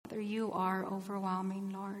Father, you are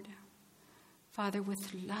overwhelming, Lord. Father, with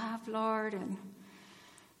love, Lord, and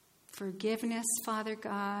forgiveness, Father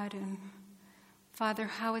God, and Father,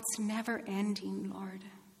 how it's never ending, Lord.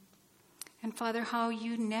 And Father, how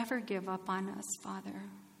you never give up on us, Father.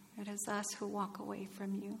 It is us who walk away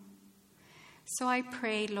from you. So I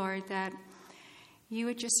pray, Lord, that you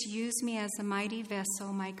would just use me as a mighty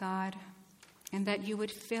vessel, my God, and that you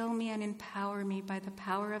would fill me and empower me by the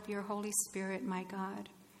power of your Holy Spirit, my God.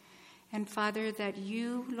 And Father, that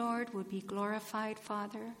you, Lord, would be glorified,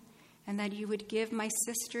 Father, and that you would give my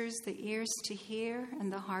sisters the ears to hear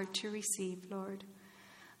and the heart to receive, Lord.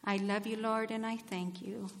 I love you, Lord, and I thank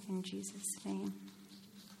you in Jesus' name.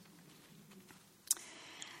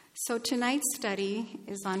 So tonight's study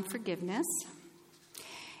is on forgiveness.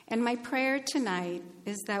 And my prayer tonight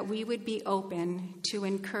is that we would be open to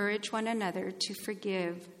encourage one another to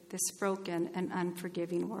forgive this broken and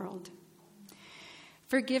unforgiving world.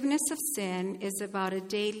 Forgiveness of sin is about a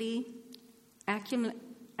daily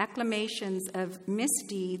acclamations of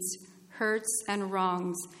misdeeds, hurts, and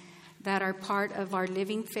wrongs that are part of our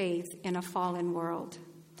living faith in a fallen world.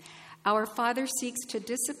 Our Father seeks to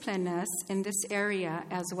discipline us in this area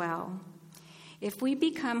as well. If we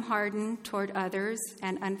become hardened toward others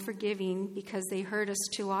and unforgiving because they hurt us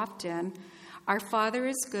too often, our Father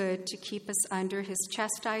is good to keep us under his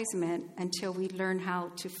chastisement until we learn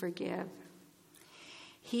how to forgive.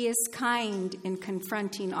 He is kind in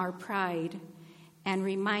confronting our pride and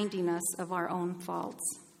reminding us of our own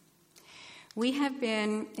faults. We have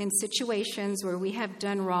been in situations where we have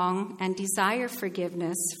done wrong and desire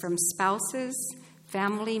forgiveness from spouses,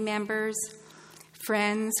 family members,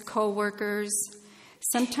 friends, co-workers.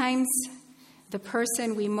 Sometimes the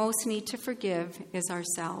person we most need to forgive is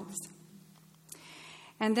ourselves.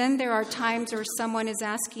 And then there are times where someone is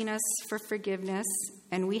asking us for forgiveness,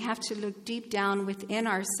 and we have to look deep down within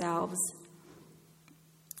ourselves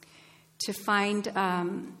to find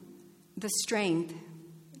the strength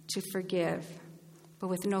to forgive, but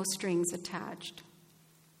with no strings attached.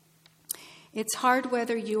 It's hard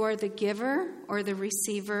whether you are the giver or the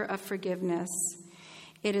receiver of forgiveness.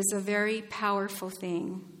 It is a very powerful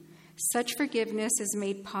thing. Such forgiveness is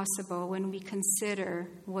made possible when we consider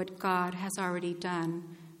what God has already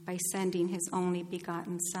done by sending his only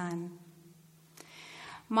begotten Son.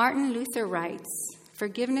 Martin Luther writes,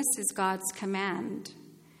 "Forgiveness is God's command."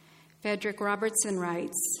 Frederick Robertson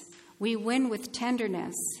writes, "We win with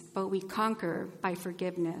tenderness, but we conquer by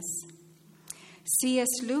forgiveness."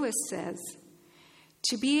 C.S. Lewis says,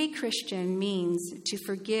 "To be a Christian means to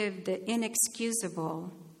forgive the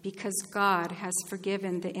inexcusable because God has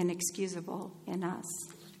forgiven the inexcusable in us."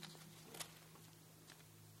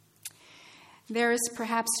 There is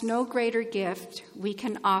perhaps no greater gift we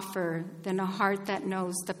can offer than a heart that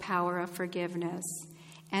knows the power of forgiveness,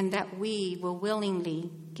 and that we will willingly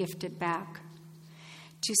gift it back.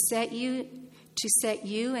 To set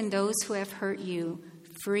you and those who have hurt you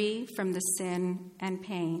free from the sin and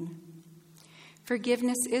pain.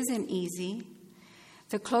 Forgiveness isn't easy.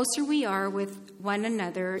 The closer we are with one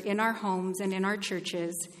another in our homes and in our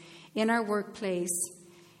churches, in our workplace,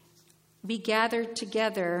 we gather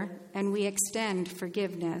together and we extend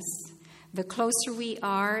forgiveness. The closer we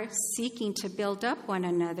are seeking to build up one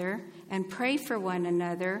another and pray for one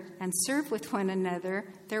another and serve with one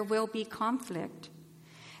another, there will be conflict.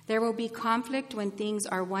 There will be conflict when things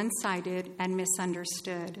are one-sided and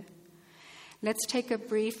misunderstood. Let's take a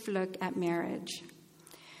brief look at marriage.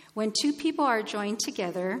 When two people are joined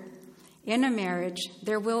together in a marriage,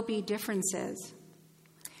 there will be differences.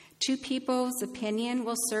 Two people's opinion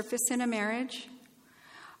will surface in a marriage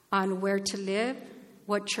on where to live,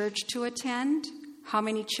 what church to attend, how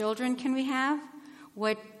many children can we have,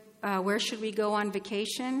 where should we go on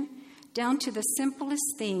vacation, down to the simplest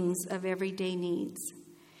things of everyday needs.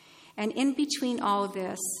 And in between all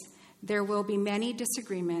this, there will be many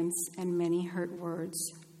disagreements and many hurt words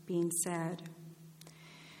being said.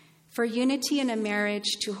 For unity in a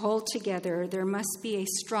marriage to hold together, there must be a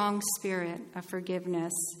strong spirit of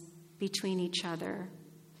forgiveness between each other.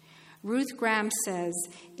 Ruth Graham says,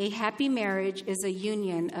 "A happy marriage is a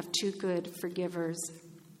union of two good forgivers."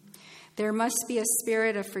 There must be a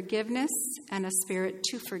spirit of forgiveness and a spirit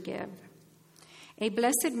to forgive. A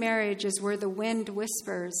blessed marriage is where the wind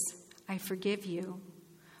whispers, "I forgive you,"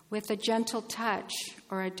 with a gentle touch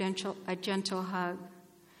or a gentle hug.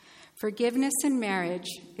 Forgiveness in marriage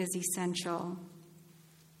is essential.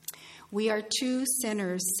 We are two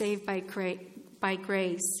sinners saved by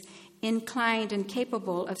grace, inclined and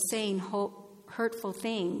capable of saying hurtful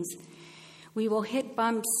things. We will hit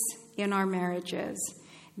bumps in our marriages.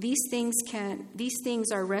 These things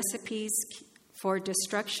are recipes for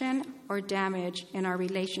destruction or damage in our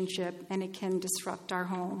relationship, and it can disrupt our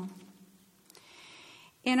home.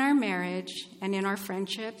 In our marriage and in our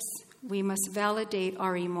friendships, we must validate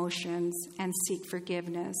our emotions and seek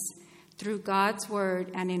forgiveness through God's word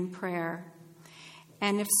and in prayer.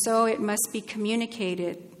 And if so, it must be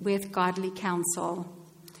communicated with godly counsel.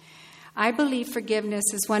 I believe forgiveness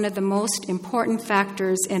is one of the most important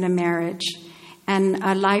factors in a marriage and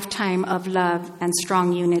a lifetime of love and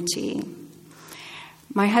strong unity.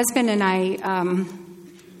 My husband and I,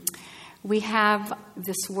 we have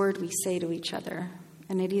this word we say to each other,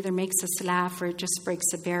 and it either makes us laugh or it just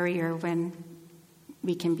breaks a barrier when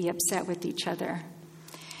we can be upset with each other.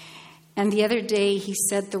 And the other day he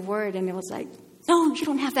said the word, and it was like, no, you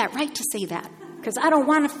don't have that right to say that, because I don't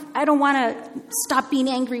want to stop being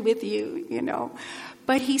angry with you, you know.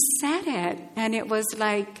 But he said it, and it was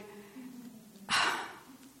like,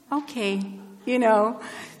 okay, you know.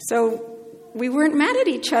 So we weren't mad at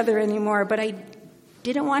each other anymore, but I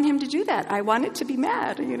didn't want him to do that. I wanted to be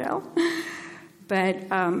mad, you know. But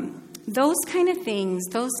those kind of things,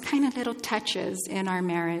 those kind of little touches in our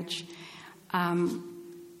marriage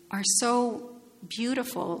are so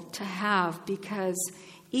beautiful to have, because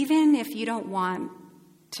even if you don't want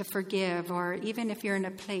to forgive, or even if you're in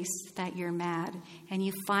a place that you're mad and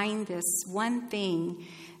you find this one thing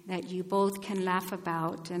that you both can laugh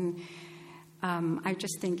about, and I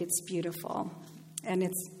just think it's beautiful, and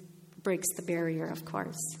it breaks the barrier, of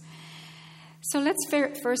course. So let's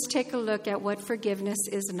first take a look at what forgiveness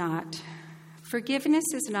is not. Forgiveness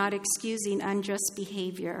is not excusing unjust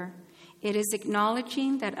behavior. It is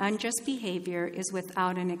acknowledging that unjust behavior is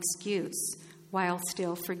without an excuse while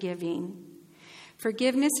still forgiving.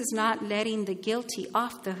 Forgiveness is not letting the guilty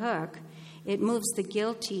off the hook. It moves the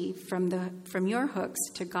guilty from your hooks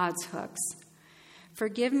to God's hooks.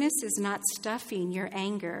 Forgiveness is not stuffing your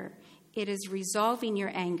anger. It is resolving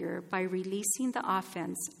your anger by releasing the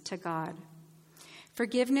offense to God.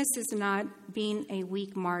 Forgiveness is not being a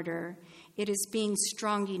weak martyr. It is being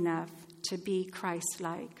strong enough to be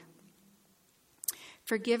Christ-like.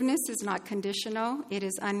 Forgiveness is not conditional. It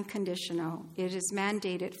is unconditional. It is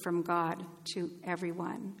mandated from God to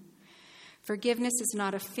everyone. Forgiveness is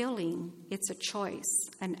not a feeling. It's a choice,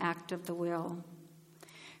 an act of the will.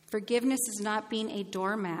 Forgiveness is not being a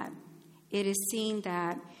doormat. It is seeing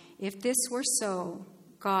that if this were so,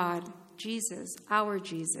 God, Jesus, our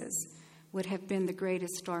Jesus, would have been the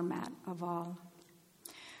greatest doormat of all.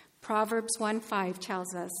 Proverbs 1:5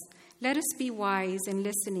 tells us, "Let us be wise in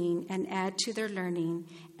listening and add to their learning,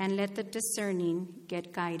 and let the discerning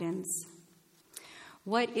get guidance."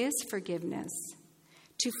 What is forgiveness?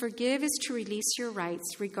 To forgive is to release your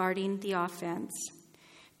rights regarding the offense.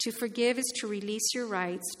 To forgive is to release your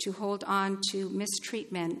rights to hold on to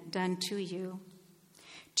mistreatment done to you.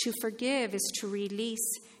 To forgive is to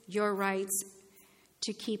release your rights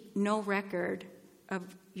to keep no record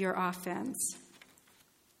of your offense.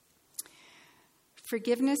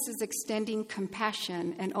 Forgiveness is extending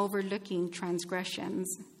compassion and overlooking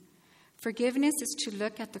transgressions. Forgiveness is to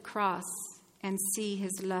look at the cross and see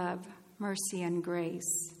his love, mercy, and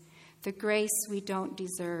grace. The grace we don't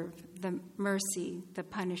deserve, the mercy, the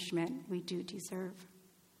punishment we do deserve.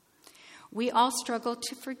 We all struggle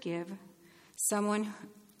to forgive someone.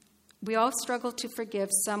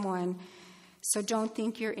 So don't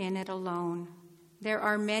think you're in it alone. There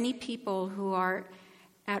are many people who are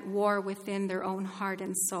at war within their own heart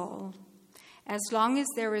and soul. As long as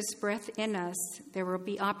there is breath in us, there will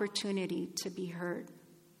be opportunity to be heard.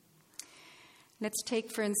 Let's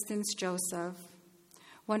take, for instance, Joseph.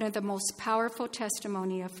 One of the most powerful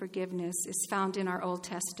testimony of forgiveness is found in our Old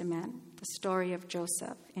Testament, the story of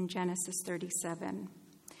Joseph in Genesis 37.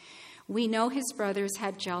 We know his brothers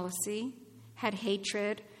had jealousy, had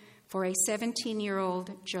hatred for a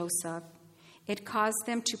 17-year-old Joseph. It caused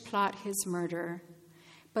them to plot his murder.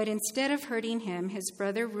 But instead of hurting him, his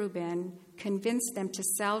brother Reuben convinced them to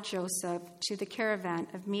sell Joseph to the caravan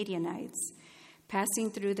of Midianites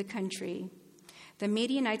passing through the country. The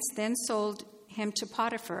Midianites then sold him to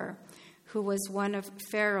Potiphar, who was one of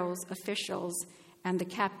Pharaoh's officials and the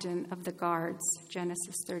captain of the guards,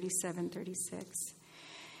 Genesis 37:36.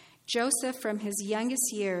 Joseph, from his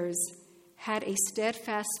youngest years, had a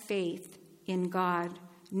steadfast faith in God,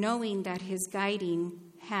 knowing that his guiding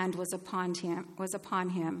hand was upon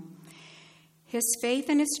him. His faith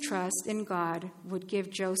and his trust in God would give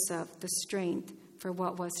Joseph the strength for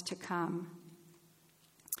what was to come.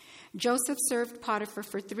 Joseph served Potiphar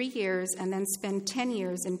for 3 years and then spent 10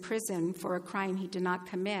 years in prison for a crime he did not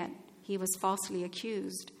commit. He was falsely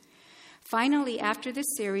accused. Finally, after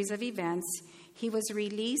this series of events, he was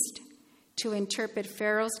released to interpret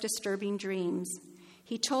Pharaoh's disturbing dreams.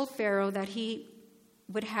 He told Pharaoh that he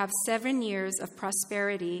would have 7 years of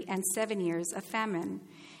prosperity and 7 years of famine,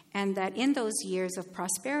 and that in those years of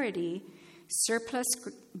prosperity, surplus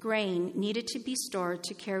grain needed to be stored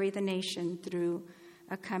to carry the nation through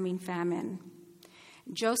a coming famine.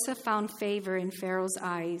 Joseph found favor in Pharaoh's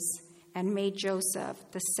eyes and made Joseph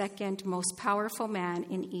the second most powerful man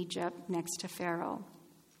in Egypt next to Pharaoh.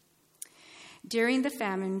 During the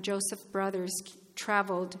famine, Joseph's brothers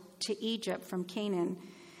traveled to Egypt from Canaan.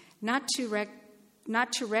 Not to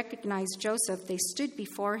recognize Joseph, they stood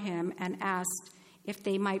before him and asked if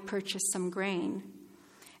they might purchase some grain.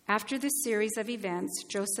 After this series of events,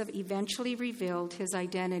 Joseph eventually revealed his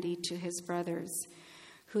identity to his brothers,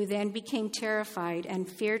 who then became terrified and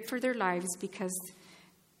feared for their lives because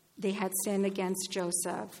they had sinned against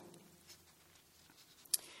Joseph,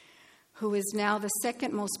 who is now the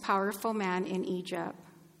second most powerful man in Egypt.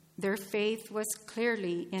 Their faith was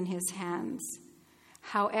clearly in his hands.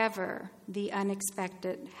 However, the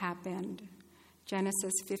unexpected happened.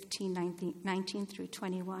 Genesis 15:19 through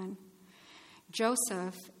 21.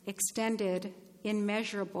 Joseph extended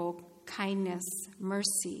immeasurable kindness,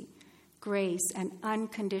 mercy, grace, and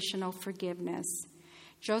unconditional forgiveness.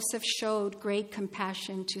 Joseph showed great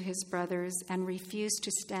compassion to his brothers and refused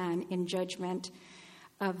to stand in judgment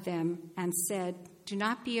of them and said, "Do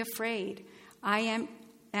not be afraid. Am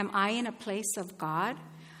I in a place of God?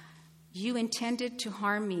 You intended to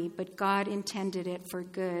harm me, but God intended it for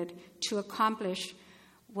good, to accomplish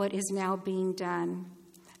what is now being done,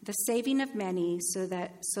 the saving of many. So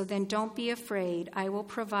then don't be afraid. I will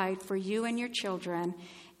provide for you and your children."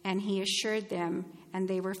 And he assured them, and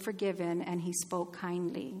they were forgiven, and he spoke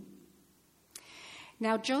kindly.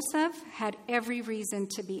 Now Joseph had every reason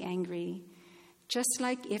to be angry, just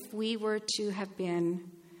like if we were to have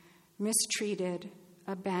been mistreated,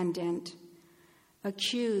 abandoned,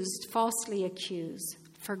 falsely accused,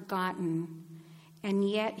 forgotten, and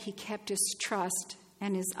yet he kept his trust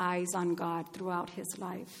and his eyes on God throughout his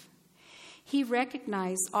life. He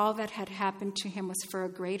recognized all that had happened to him was for a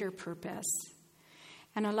greater purpose.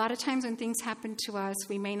 And a lot of times when things happen to us,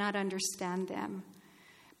 we may not understand them.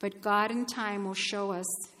 But God in time will show us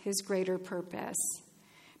his greater purpose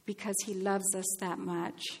because he loves us that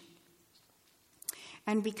much.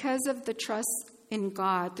 And because of the trust in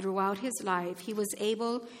God throughout his life, he was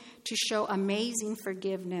able to show amazing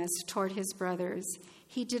forgiveness toward his brothers.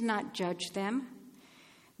 He did not judge them.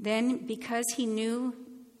 Then because he knew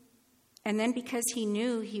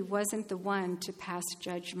he wasn't the one to pass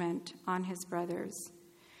judgment on his brothers.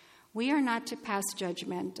 We are not to pass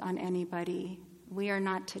judgment on anybody. We are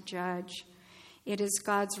not to judge. It is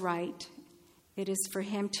God's right. It is for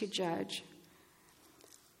him to judge.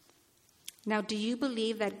 Now, do you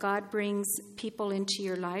believe that God brings people into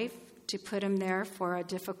your life to put them there for a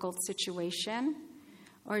difficult situation?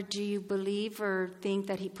 Or do you believe or think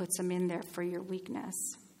that he puts them in there for your weakness?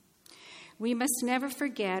 We must never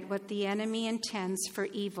forget what the enemy intends for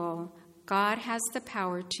evil. God has the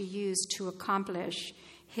power to use to accomplish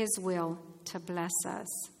his will to bless us.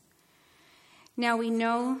 Now we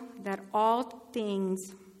know that all things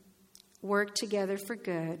work together for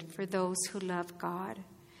good for those who love God,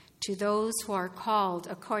 to those who are called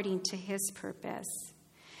according to his purpose.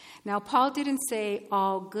 Now Paul didn't say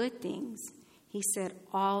all good things. He said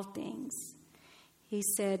all things. He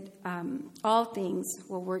said all things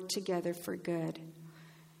will work together for good.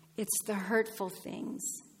 It's the hurtful things.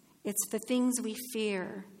 It's the things we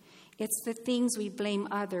fear. It's the things we blame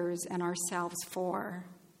others and ourselves for.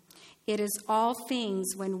 It is all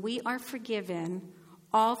things when we are forgiven,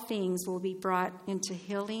 all things will be brought into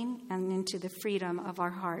healing and into the freedom of our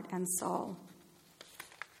heart and soul.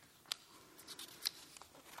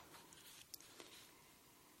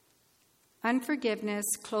 Unforgiveness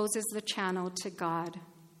closes the channel to God,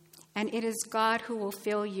 and it is God who will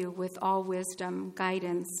fill you with all wisdom,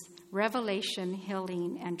 guidance, revelation,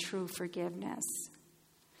 healing, and true forgiveness.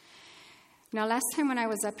 Now, last time when I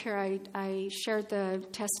was up here, I shared the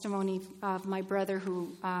testimony of my brother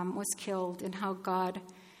who was killed and how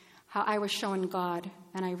I was shown God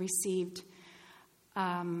and I received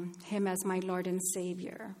him as my Lord and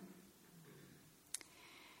Savior.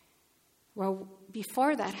 Well,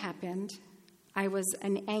 before that happened, I was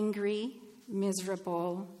an angry,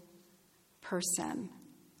 miserable person.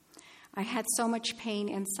 I had so much pain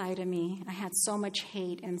inside of me. I had so much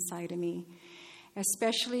hate inside of me.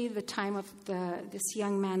 Especially the time of this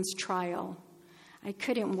young man's trial. I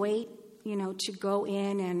couldn't wait, to go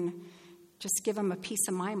in and just give him a piece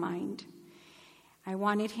of my mind. I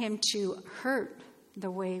wanted him to hurt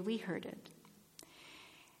the way we hurt it.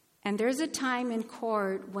 And there's a time in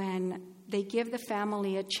court when they give the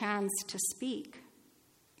family a chance to speak,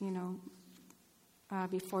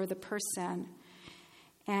 before the person.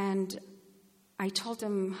 And I told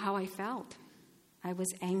him how I felt. I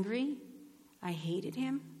was angry. I hated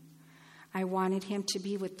him. I wanted him to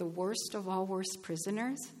be with the worst of all worst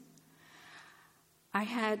prisoners. I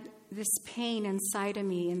had this pain inside of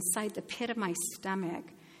me, inside the pit of my stomach,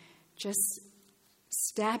 just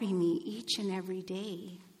stabbing me each and every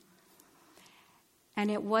day. And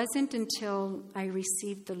it wasn't until I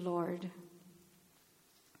received the Lord.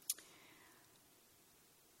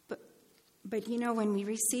 But when we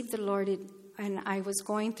received the Lord, and I was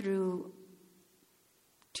going to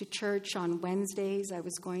church on Wednesdays, I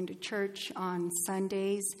was going to church on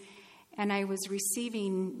Sundays, and I was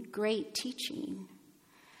receiving great teaching.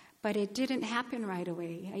 But it didn't happen right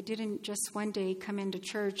away. I didn't just one day come into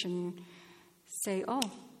church and say,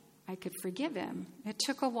 oh, I could forgive him. It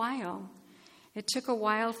took a while. It took a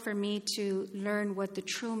while for me to learn what the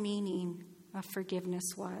true meaning of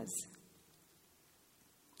forgiveness was.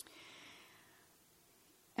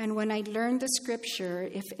 And when I learned the scripture,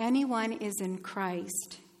 if anyone is in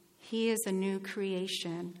Christ, he is a new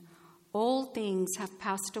creation. Old things have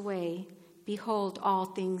passed away. Behold, all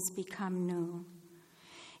things become new.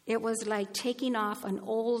 It was like taking off an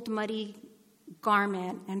old, muddy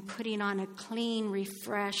garment and putting on a clean,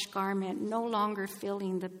 refreshed garment, no longer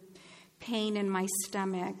feeling the pain in my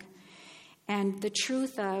stomach. And the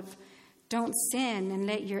truth of don't sin and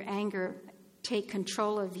let your anger take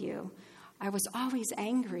control of you. I was always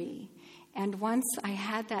angry. And once I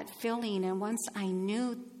had that feeling, and once I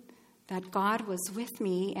knew that God was with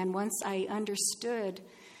me, and once I understood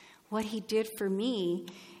what he did for me,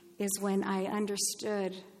 is when I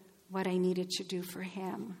understood what I needed to do for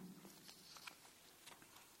him.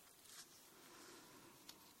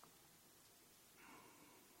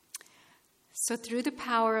 So through the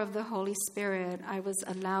power of the Holy Spirit, I was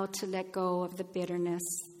allowed to let go of the bitterness,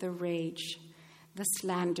 the rage, the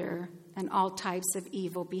slander, and all types of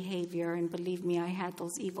evil behavior. And believe me, I had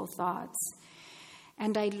those evil thoughts.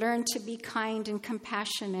 And I learned to be kind and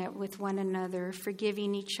compassionate with one another,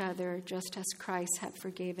 forgiving each other just as Christ had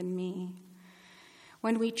forgiven me.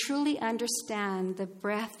 When we truly understand the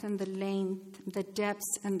breadth and the length, the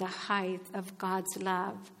depths and the height of God's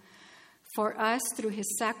love for us through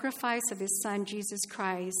his sacrifice of his Son, Jesus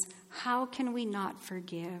Christ, how can we not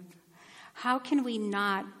forgive? How can we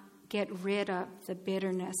not get rid of the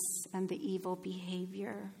bitterness and the evil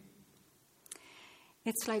behavior?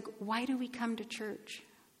 It's like, why do we come to church?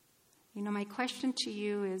 My question to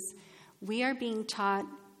you is, we are being taught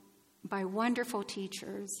by wonderful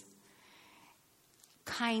teachers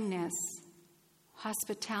kindness,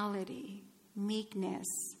 hospitality, meekness,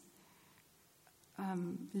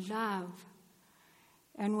 love.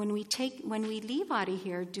 And when we leave out of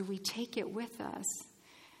here, do we take it with us?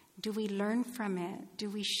 Do we learn from it? Do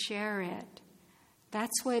we share it?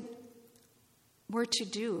 That's what we're to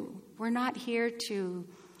do. We're not here to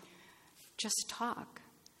just talk.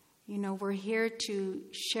 We're here to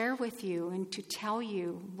share with you and to tell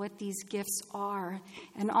you what these gifts are.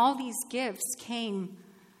 And all these gifts came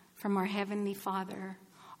from our Heavenly Father.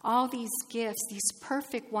 All these gifts, these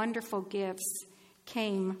perfect, wonderful gifts,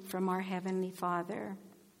 came from our Heavenly Father.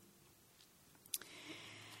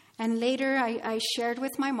 And later I shared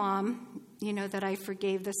with my mom, that I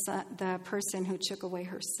forgave the person who took away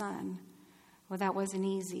her son. Well, that wasn't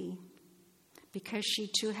easy because she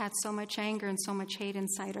too had so much anger and so much hate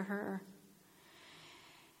inside of her.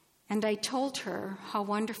 And I told her how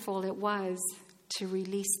wonderful it was to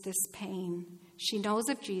release this pain. She knows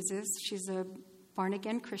of Jesus. She's a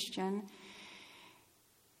born-again Christian.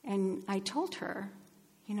 And I told her,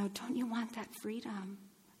 don't you want that freedom?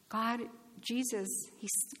 God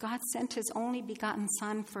sent his only begotten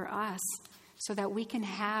Son for us so that we can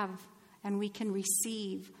have and we can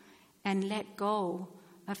receive and let go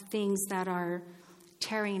of things that are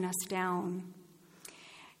tearing us down.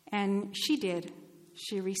 And she did.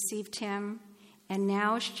 She received him. And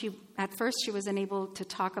now at first she wasn't able to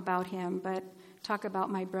talk about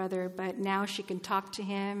my brother, but now she can talk to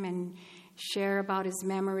him and share about his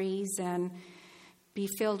memories and be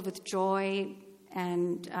filled with joy,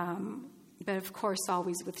 and but of course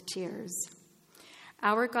always with tears.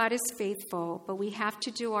 Our God is faithful, but we have to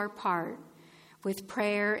do our part with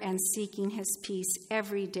prayer and seeking his peace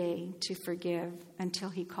every day to forgive until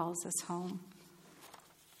he calls us home.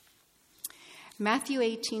 Matthew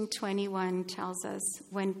 18:21 tells us,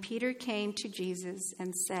 when Peter came to Jesus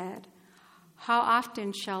and said, How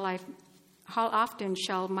often shall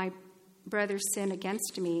my brother sin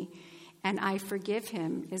against me and I forgive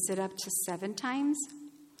him? Is it up to 7 times?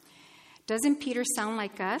 Doesn't Peter sound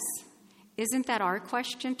like us? Isn't that our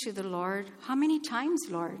question to the Lord? How many times,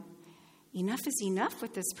 Lord? Enough is enough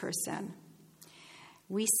with this person.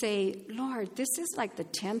 We say, Lord, this is like the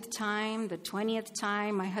 10th time, the 20th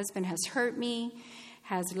time my husband has hurt me,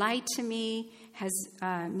 has lied to me, has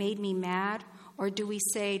made me mad. Or do we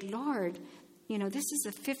say, Lord, this is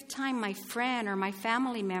the 5th time my friend or my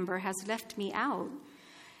family member has left me out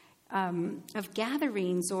of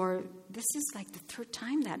gatherings, or this is like the 3rd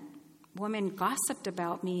time that woman gossiped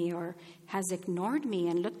about me or has ignored me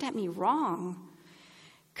and looked at me wrong.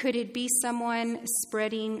 Could it be someone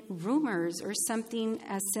spreading rumors or something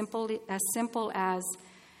as simple as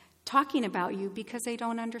talking about you because they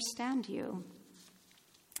don't understand you?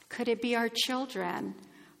 Could it be our children?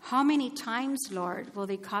 How many times, Lord, will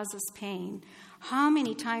they cause us pain? How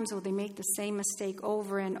many times will they make the same mistake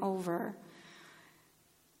over and over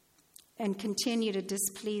and continue to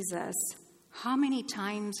displease us? How many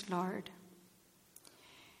times, Lord?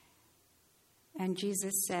 And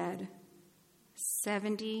Jesus said,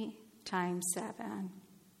 70 times 7.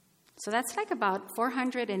 So that's like about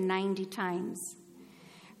 490 times.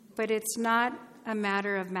 But it's not a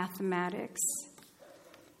matter of mathematics.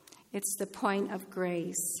 It's the point of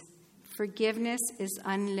grace. Forgiveness is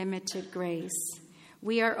unlimited grace.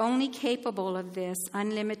 We are only capable of this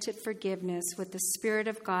unlimited forgiveness with the Spirit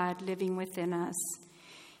of God living within us.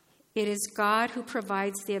 It is God who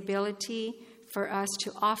provides the ability for us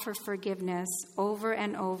to offer forgiveness over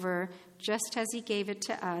and over, just as He gave it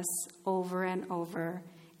to us over and over,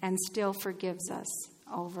 and still forgives us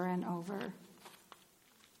over and over.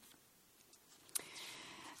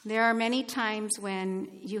 There are many times when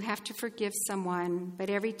you have to forgive someone, but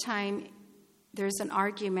every time there's an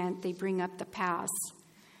argument, they bring up the past.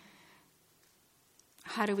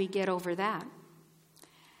 How do we get over that?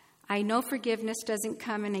 I know forgiveness doesn't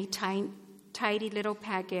come in a tidy little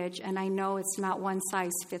package, and I know it's not one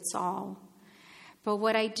size fits all. But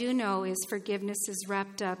what I do know is forgiveness is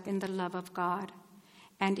wrapped up in the love of God,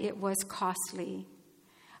 and it was costly.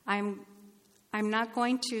 It's not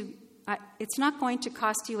going to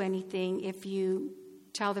cost you anything if you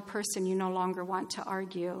tell the person you no longer want to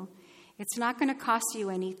argue. It's not going to cost you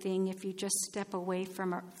anything if you just step away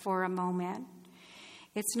for a moment.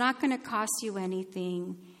 It's not going to cost you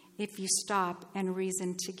anything if you stop and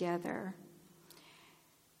reason together.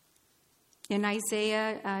 In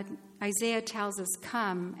Isaiah tells us,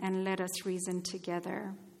 "Come and let us reason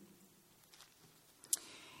together."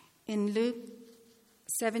 In Luke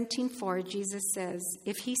 17:4, Jesus says,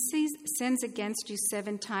 "If he sins against you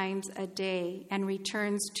 7 times a day and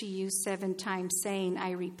returns to you 7 times saying,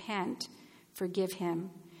 'I repent,' forgive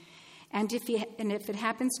him. And if it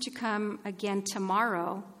happens to come again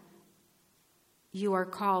tomorrow, you are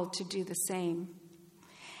called to do the same.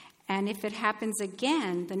 And if it happens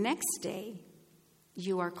again the next day,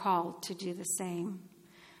 you are called to do the same."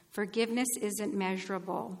 Forgiveness isn't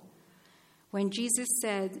measurable. When Jesus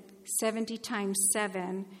said 70 times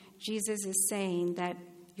 7, Jesus is saying that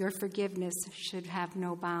your forgiveness should have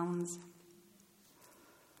no bounds.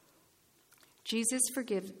 Jesus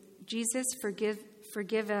forgives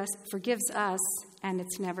us, and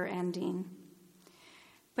it's never ending.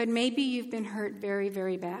 But maybe you've been hurt very,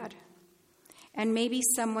 very bad. And maybe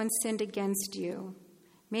someone sinned against you.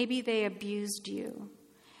 Maybe they abused you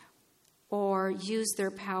or used their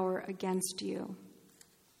power against you.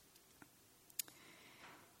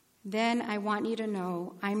 Then I want you to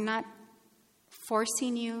know I'm not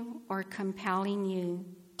forcing you or compelling you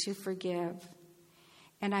to forgive.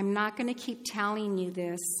 And I'm not going to keep telling you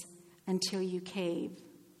this until you cave.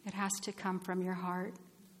 It has to come from your heart.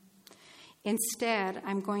 Instead,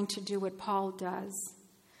 I'm going to do what Paul does.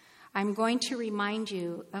 I'm going to remind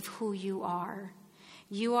you of who you are.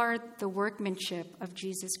 You are the workmanship of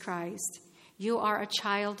Jesus Christ. You are a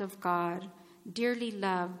child of God, dearly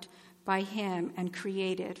loved by Him and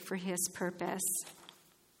created for His purpose.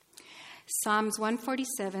 Psalms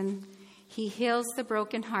 147, He heals the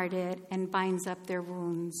brokenhearted and binds up their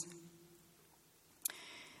wounds.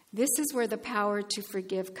 This is where the power to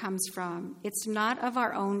forgive comes from. It's not of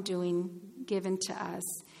our own doing given to us.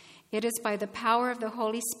 It is by the power of the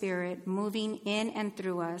Holy Spirit moving in and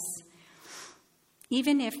through us.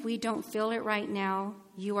 Even if we don't feel it right now,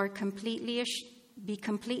 you are completely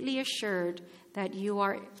assured that you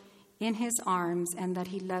are in His arms and that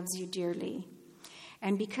He loves you dearly.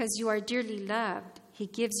 And because you are dearly loved, He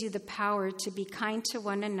gives you the power to be kind to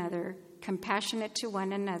one another, compassionate to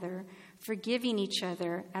one another, forgiving each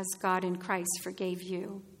other as God in Christ forgave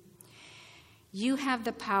you. You have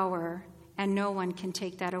the power, and no one can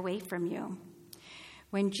take that away from you.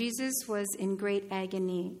 When Jesus was in great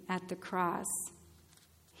agony at the cross,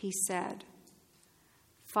 he said,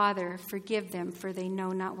 "Father, forgive them, for they know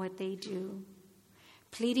not what they do,"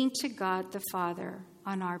 pleading to God the Father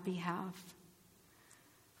on our behalf.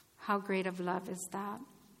 How great of love is that?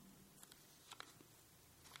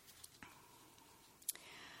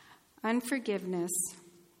 Unforgiveness.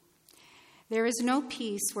 There is no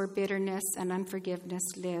peace where bitterness and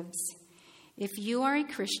unforgiveness lives. If you are a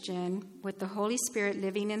Christian with the Holy Spirit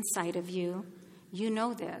living inside of you, you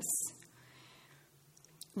know this.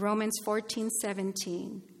 Romans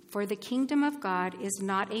 14:17. For the kingdom of God is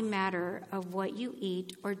not a matter of what you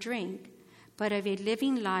eat or drink, but of a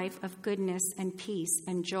living life of goodness and peace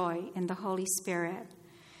and joy in the Holy Spirit.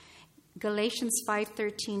 Galatians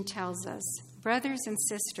 5:13 tells us, brothers and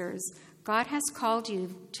sisters, God has called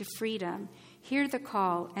you to freedom. Hear the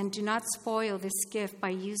call and do not spoil this gift by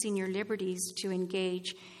using your liberties to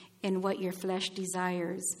engage in what your flesh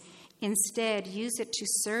desires. Instead, use it to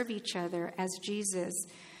serve each other as Jesus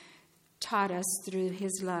taught us through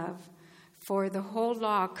his love. For the whole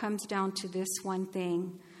law comes down to this one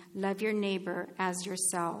thing: love your neighbor as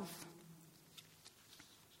yourself.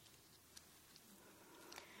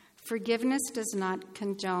 Forgiveness does not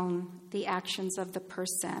condone the actions of the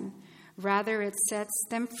person. Rather, it sets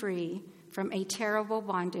them free from a terrible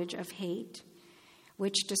bondage of hate,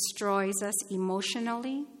 which destroys us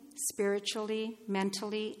emotionally, spiritually,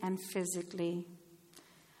 mentally, and physically.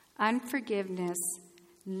 Unforgiveness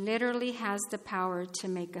literally has the power to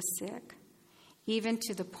make us sick, even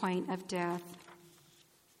to the point of death.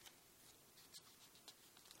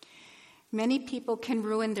 Many people can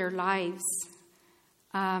ruin their lives,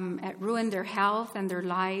 ruin their health and their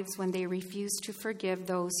lives when they refuse to forgive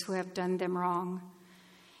those who have done them wrong.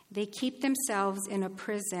 They keep themselves in a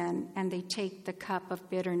prison and they take the cup of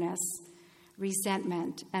bitterness,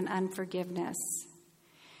 resentment, and unforgiveness.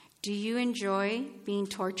 Do you enjoy being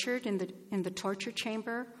tortured in the torture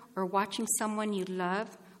chamber, or watching someone you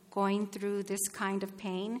love going through this kind of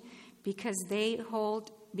pain because they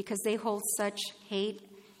hold such hate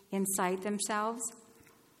inside themselves?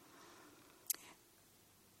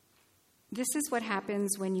 This is what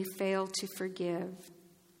happens when you fail to forgive.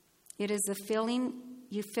 It is a feeling,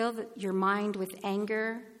 you fill your mind with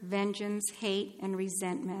anger, vengeance, hate, and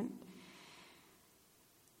resentment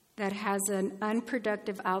that has an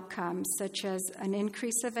unproductive outcome, such as an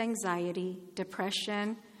increase of anxiety,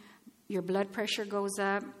 depression, your blood pressure goes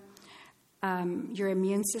up, your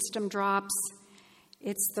immune system drops.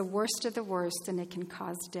 It's the worst of the worst, and it can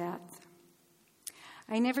cause death.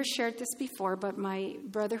 I never shared this before, but my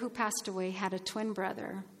brother who passed away had a twin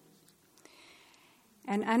brother.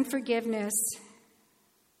 And unforgiveness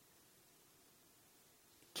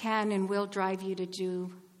can and will drive you to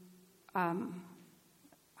do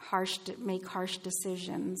make harsh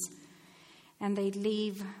decisions, and they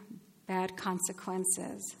leave bad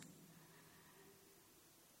consequences.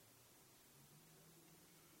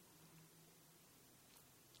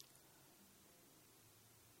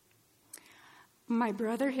 My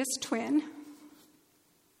brother, his twin,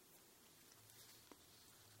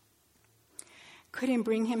 couldn't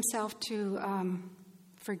bring himself to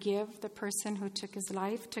forgive the person who took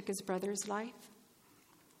his brother's life.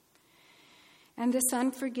 And this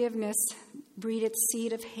unforgiveness breeded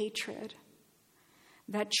seed of hatred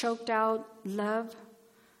that choked out love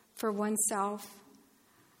for oneself,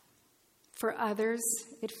 for others.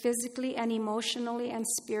 It physically and emotionally and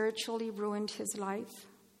spiritually ruined his life.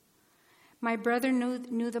 My brother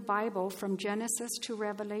knew the Bible from Genesis to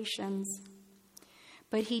Revelations,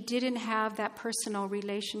 but he didn't have that personal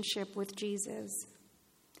relationship with Jesus.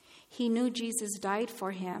 He knew Jesus died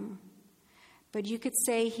for him, but you could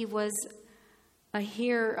say he was a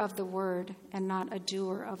hearer of the word and not a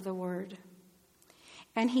doer of the word.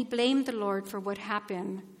 And he blamed the Lord for what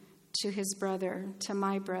happened to his brother, to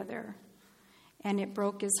my brother, and it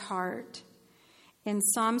broke his heart. In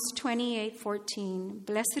Psalms 28:14,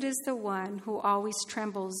 blessed is the one who always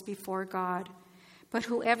trembles before God, but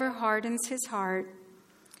whoever hardens his heart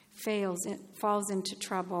falls into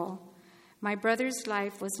trouble. My brother's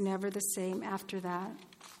life was never the same after that.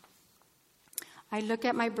 I look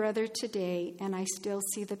at my brother today and I still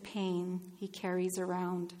see the pain he carries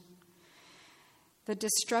around. The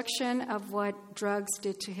destruction of what drugs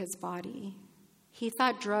did to his body. He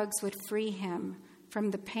thought drugs would free him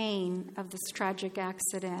from the pain of this tragic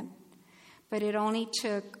accident, but it only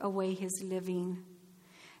took away his living.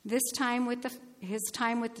 His time with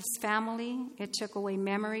his family, it took away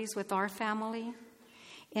memories with our family.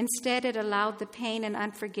 Instead, it allowed the pain and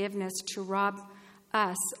unforgiveness to rob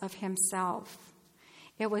us of himself.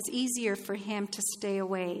 It was easier for him to stay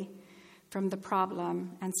away from the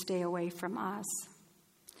problem and stay away from us.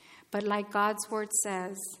 But like God's word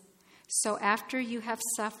says, so after you have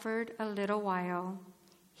suffered a little while,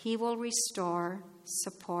 he will restore,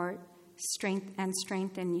 support,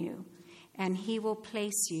 strengthen you, and he will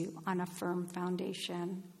place you on a firm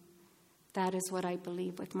foundation. That is what I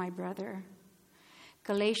believe with my brother.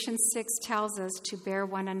 Galatians 6 tells us to bear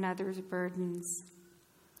one another's burdens.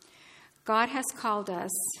 God has called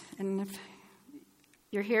us, and if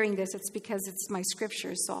you're hearing this, it's because it's my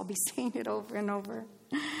scripture, so I'll be saying it over and over.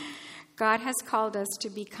 God has called us to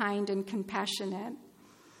be kind and compassionate,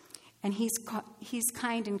 and he's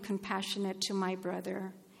kind and compassionate to my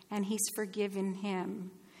brother, and he's forgiven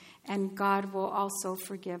him, and God will also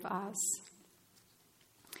forgive us.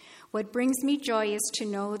 What brings me joy is to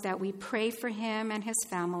know that we pray for him and his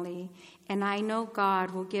family, and I know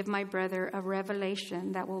God will give my brother a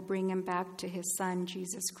revelation that will bring him back to his son,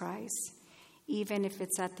 Jesus Christ, even if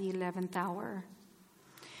it's at the 11th hour.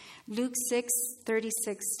 Luke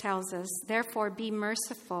 6:36 tells us, therefore be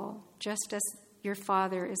merciful, just as your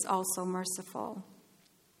Father is also merciful.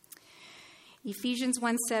 Ephesians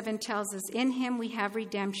 1:7 tells us, in him we have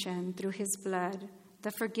redemption through his blood,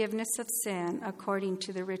 the forgiveness of sin according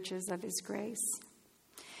to the riches of his grace.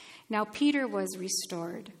 Now Peter was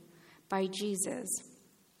restored by Jesus.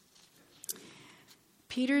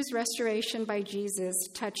 Peter's restoration by Jesus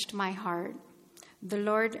touched my heart. The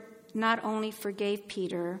Lord not only forgave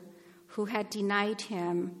Peter, who had denied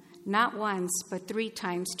him not once but 3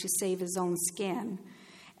 times to save his own skin,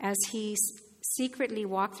 as he secretly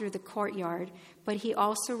walked through the courtyard, but he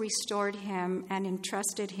also restored him and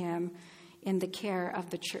entrusted him in the care of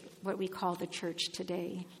the church, what we call the church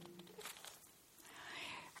today.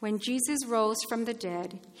 When Jesus rose from the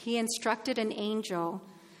dead, he instructed an angel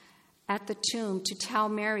at the tomb to tell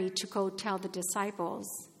Mary to go tell the disciples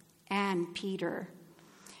and Peter.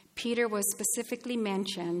 Peter was specifically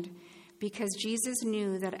mentioned because Jesus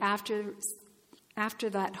knew that after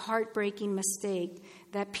that heartbreaking mistake,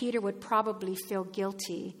 that Peter would probably feel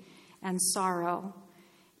guilty and sorrow.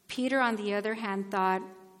 Peter, on the other hand, thought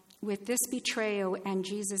with this betrayal and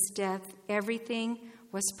Jesus' death, everything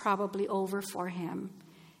was probably over for him.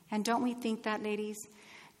 And don't we think that, ladies?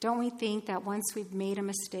 Don't we think that once we've made a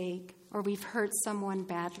mistake or we've hurt someone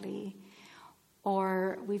badly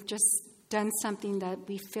or we've just done something that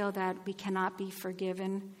we feel that we cannot be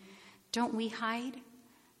forgiven, don't we hide?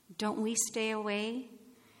 Don't we stay away?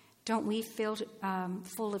 Don't we feel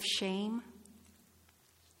full of shame?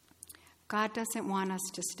 God doesn't want us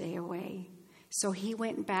to stay away. So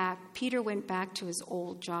Peter went back to his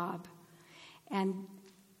old job. And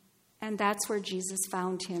that's where Jesus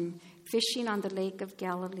found him, fishing on the Lake of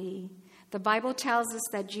Galilee. The Bible tells us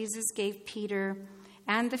that Jesus gave Peter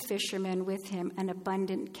and the fishermen with him an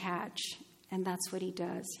abundant catch. And that's what he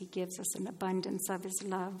does. He gives us an abundance of his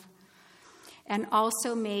love. And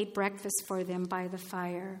also made breakfast for them by the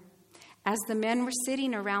fire. As the men were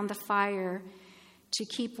sitting around the fire to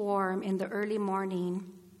keep warm in the early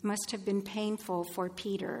morning, must have been painful for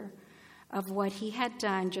Peter of what he had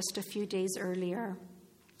done just a few days earlier.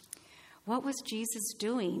 What was Jesus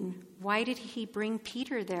doing? Why did he bring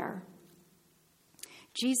Peter there?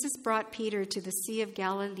 Jesus brought Peter to the Sea of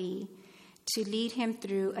Galilee to lead him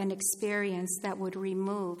through an experience that would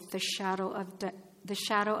remove the shadow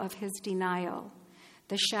of his denial,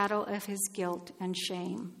 the shadow of his guilt and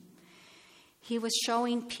shame. He was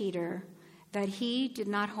showing Peter that he did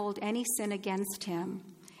not hold any sin against him,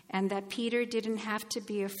 and that Peter didn't have to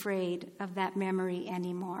be afraid of that memory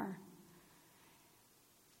anymore.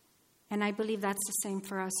 And I believe that's the same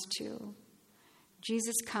for us too.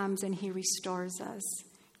 Jesus comes and he restores us.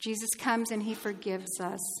 Jesus comes and he forgives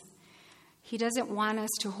us. He doesn't want us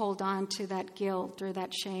to hold on to that guilt or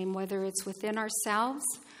that shame, whether it's within ourselves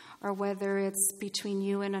or whether it's between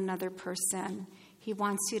you and another person. He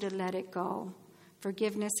wants you to let it go.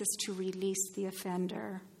 Forgiveness is to release the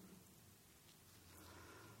offender.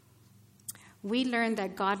 We learn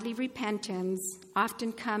that godly repentance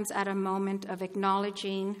often comes at a moment of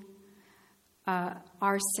acknowledging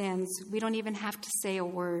our sins. We don't even have to say a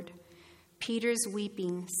word. Peter's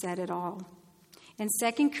weeping said it all. In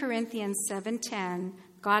 2 Corinthians 7:10,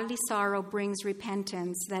 godly sorrow brings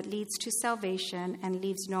repentance that leads to salvation and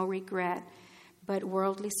leaves no regret, but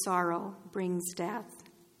worldly sorrow brings death.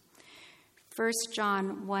 1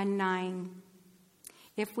 John 1:9,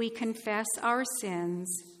 if we confess our sins,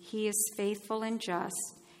 he is faithful and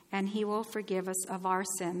just, and he will forgive us of our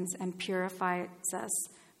sins and purify us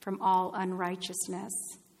from all unrighteousness.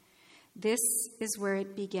 This is where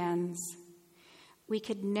it begins. We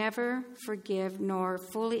could never forgive nor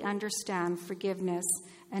fully understand forgiveness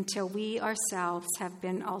until we ourselves have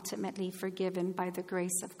been ultimately forgiven by the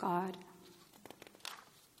grace of God.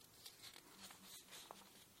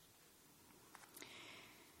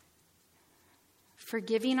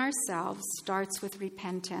 Forgiving ourselves starts with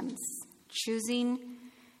repentance, choosing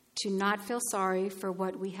to not feel sorry for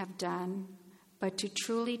what we have done, but to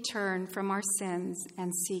truly turn from our sins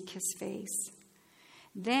and seek his face.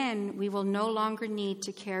 Then we will no longer need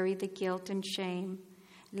to carry the guilt and shame.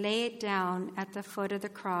 Lay it down at the foot of the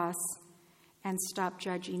cross and stop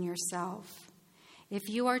judging yourself. If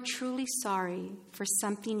you are truly sorry for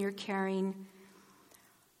something you're carrying,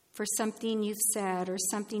 for something you've said or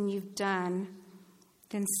something you've done,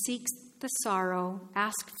 then seek the sorrow,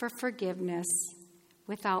 ask for forgiveness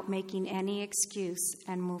without making any excuse,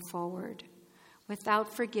 and move forward.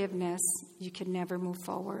 Without forgiveness, you can never move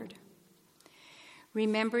forward.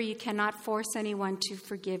 Remember, you cannot force anyone to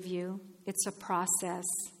forgive you. It's a process.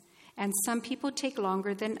 And some people take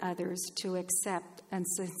longer than others to accept a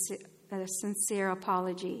sincere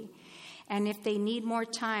apology. And if they need more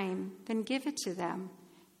time, then give it to them.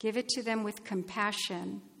 Give it to them with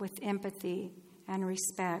compassion, with empathy, and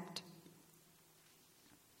respect.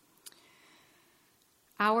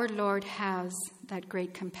 Our Lord has that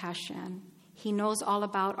great compassion. He knows all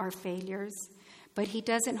about our failures, but he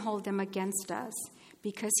doesn't hold them against us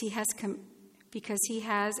because he has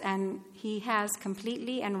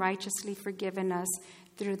completely and righteously forgiven us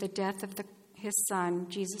through the death of his Son,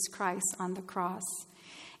 Jesus Christ, on the cross.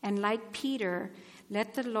 And like Peter,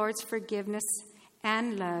 let the Lord's forgiveness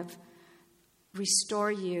and love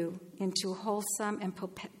restore you into wholesome and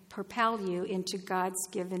propel you into God's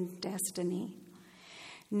given destiny.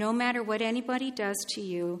 No matter what anybody does to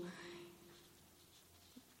you,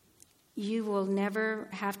 you will never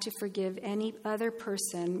have to forgive any other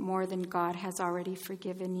person more than God has already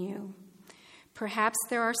forgiven you. Perhaps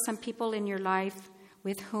there are some people in your life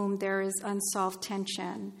with whom there is unsolved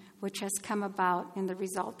tension, which has come about in the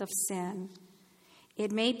result of sin.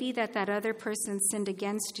 It may be that other person sinned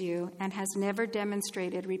against you and has never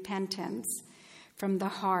demonstrated repentance from the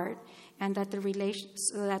heart, and that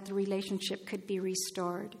so that the relationship could be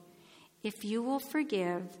restored. If you will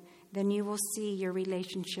forgive, then you will see your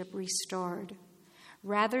relationship restored.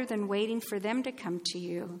 Rather than waiting for them to come to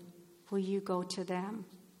you, will you go to them?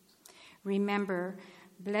 Remember,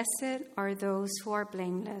 blessed are those who are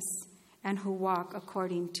blameless and who walk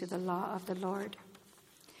according to the law of the Lord.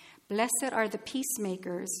 Blessed are the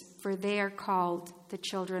peacemakers, for they are called the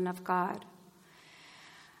children of God.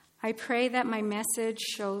 I pray that my message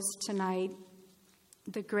shows tonight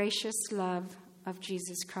the gracious love of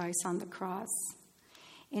Jesus Christ on the cross.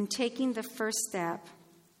 In taking the first step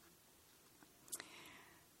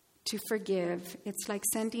to forgive, it's like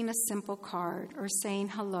sending a simple card or saying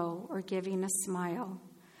hello or giving a smile,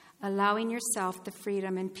 allowing yourself the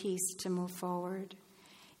freedom and peace to move forward.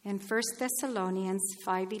 In 1 Thessalonians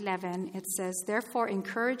 5:11, it says, "Therefore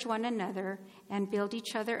encourage one another and build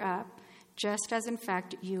each other up, just as in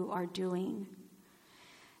fact you are doing."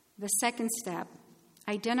 The second step,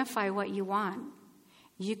 identify what you want.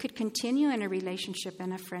 You could continue in a relationship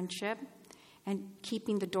and a friendship and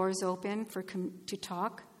keeping the doors open to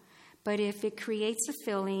talk, but if it creates a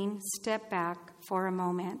feeling, step back for a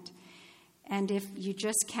moment. And if you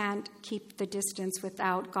just can't keep the distance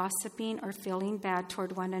without gossiping or feeling bad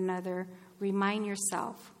toward one another, remind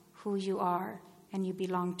yourself who you are and you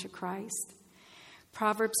belong to Christ.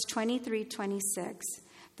 Proverbs 23:26,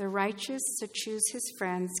 "The righteous should choose his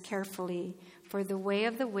friends carefully, for the way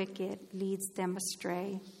of the wicked leads them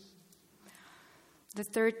astray." The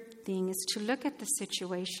third thing is to look at the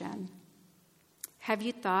situation. Have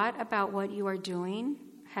you thought about what you are doing?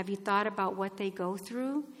 Have you thought about what they go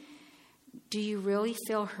through? Do you really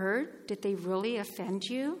feel hurt? Did they really offend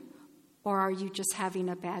you? Or are you just having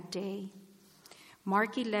a bad day?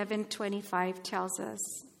 Mark 11:25 tells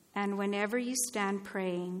us, "And whenever you stand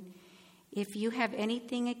praying, if you have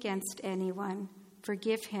anything against anyone,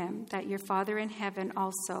 forgive him, that your Father in heaven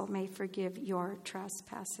also may forgive your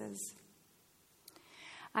trespasses."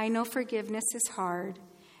 I know forgiveness is hard,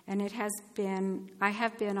 and I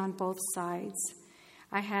have been on both sides.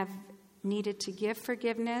 I have needed to give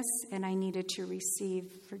forgiveness, and I needed to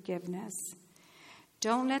receive forgiveness.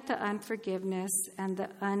 Don't let the unforgiveness and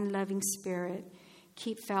the unloving spirit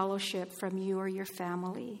keep fellowship from you or your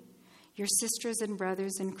family, your sisters and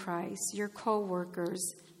brothers in Christ, your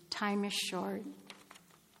co-workers. Time is short.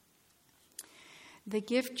 The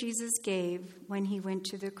gift Jesus gave when he went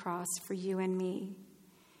to the cross for you and me,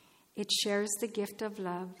 it shares the gift of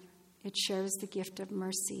love. It shares the gift of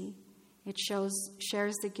mercy. It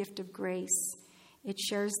shares the gift of grace. It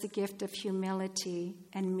shares the gift of humility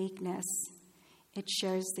and meekness. It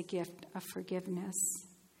shares the gift of forgiveness.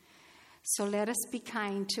 So let us be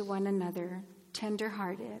kind to one another,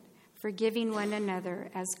 tender-hearted, forgiving one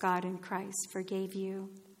another as God in Christ forgave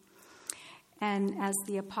you. And as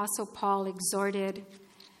the Apostle Paul exhorted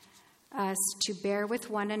us to bear with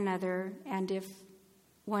one another, and if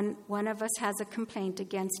one of us has a complaint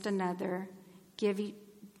against another,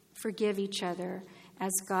 forgive each other.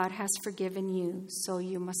 As God has forgiven you, so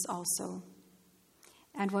you must also.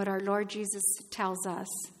 And what our Lord Jesus tells us,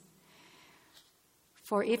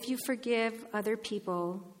 for if you forgive other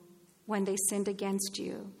people when they sinned against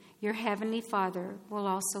you, your heavenly Father will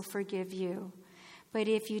also forgive you. But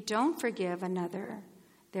if you don't forgive another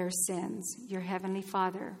their sins, your heavenly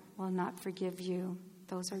Father will not forgive you.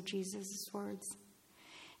 Those are Jesus' words.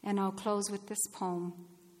 And I'll close with this poem.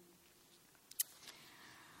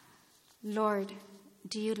 Lord,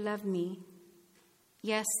 do you love me?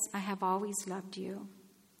 Yes, I have always loved you.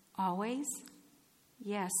 Always?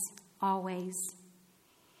 Yes, always.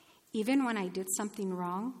 Even when I did something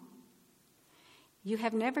wrong? You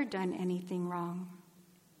have never done anything wrong.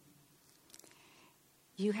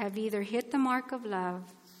 You have either hit the mark of love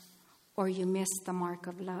or you missed the mark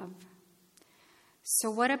of love.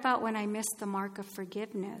 So what about when I missed the mark of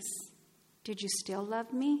forgiveness? Did you still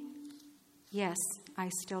love me? Yes, I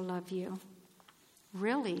still love you.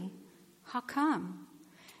 Really? How come?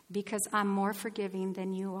 Because I'm more forgiving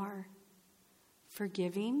than you are.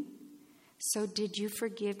 Forgiving? So did you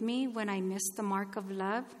forgive me when I missed the mark of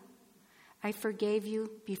love? I forgave you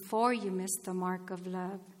before you missed the mark of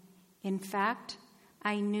love. In fact,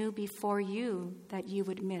 I knew before you that you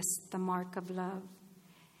would miss the mark of love.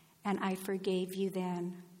 And I forgave you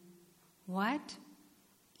then. What?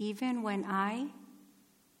 Even when I?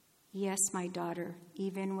 Yes, my daughter,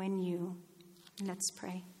 even when you. Let's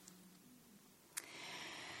pray.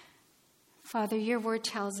 Father, your word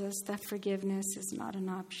tells us that forgiveness is not an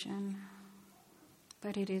option,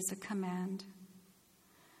 but it is a command.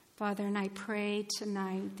 Father, and I pray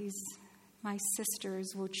tonight my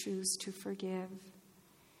sisters will choose to forgive.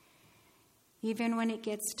 Even when it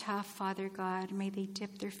gets tough, Father God, may they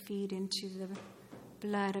dip their feet into the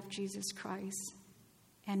blood of Jesus Christ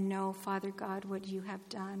and know, Father God, what you have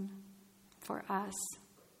done for us.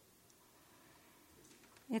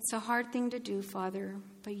 It's a hard thing to do, Father,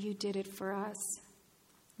 but you did it for us.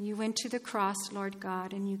 You went to the cross, Lord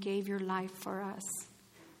God, and you gave your life for us,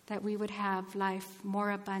 that we would have life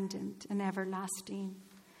more abundant and everlasting.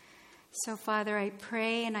 So, Father, I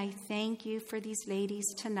pray and I thank you for these ladies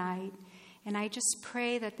tonight. And I just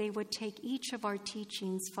pray that they would take each of our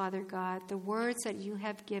teachings, Father God, the words that you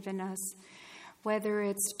have given us, whether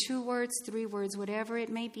it's 2 words, 3 words, whatever it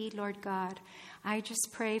may be, Lord God. I just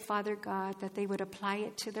pray, Father God, that they would apply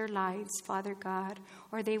it to their lives, Father God,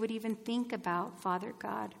 or they would even think about, Father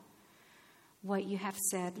God, what you have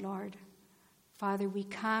said, Lord. Father, we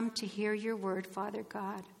come to hear your word, Father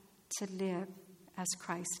God, to live as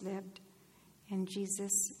Christ lived. And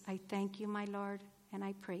Jesus, I thank you, my Lord, and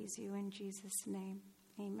I praise you in Jesus' name.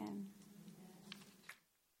 Amen.